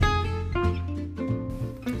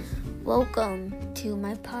Welcome to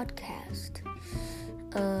my podcast.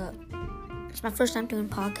 It's my first time doing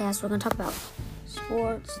podcasts. We're going to talk about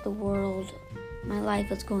sports, the world, my life,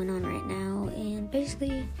 what's going on right now, and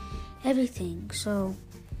basically everything. So,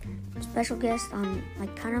 special guest on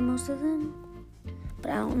kind of most of them,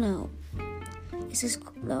 but I don't know. This is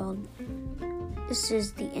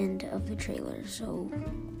the end of the trailer, so